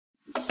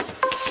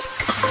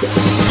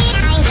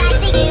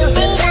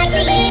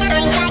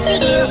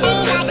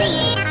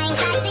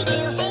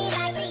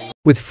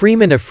With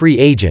Freeman a free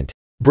agent,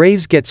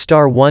 Braves get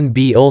star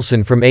Matt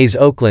Olson from A's.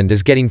 Oakland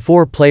is getting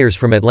 4 players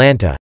from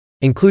Atlanta,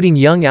 including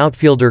young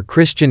outfielder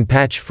Cristian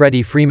Pache.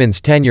 Freddie Freeman's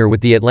tenure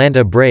with the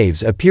Atlanta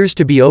Braves appears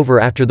to be over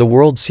after the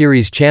World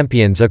Series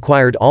champions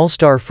acquired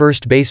all-star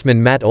first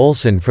baseman Matt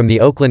Olson from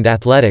the Oakland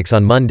Athletics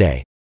on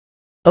Monday.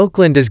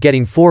 Oakland is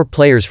getting 4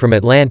 players from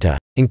Atlanta,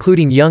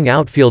 including young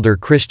outfielder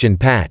Cristian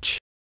Pache.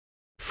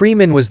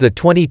 Freeman was the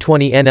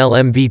 2020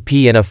 NL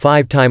MVP and a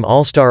 5-time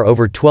All-Star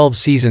over 12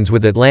 seasons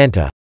with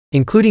Atlanta,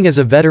 including as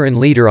a veteran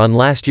leader on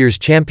last year's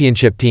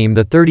championship team.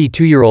 The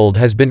 32-year-old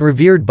has been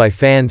revered by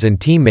fans and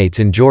teammates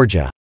in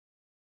Georgia.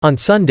 On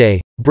Sunday,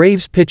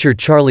 Braves pitcher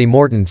Charlie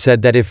Morton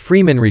said that if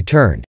Freeman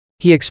returned,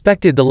 he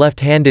expected the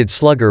left-handed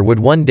slugger would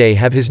one day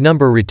have his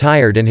number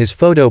retired and his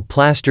photo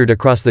plastered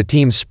across the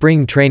team's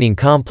spring training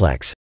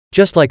complex,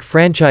 just like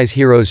franchise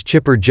heroes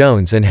Chipper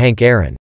Jones and Hank Aaron.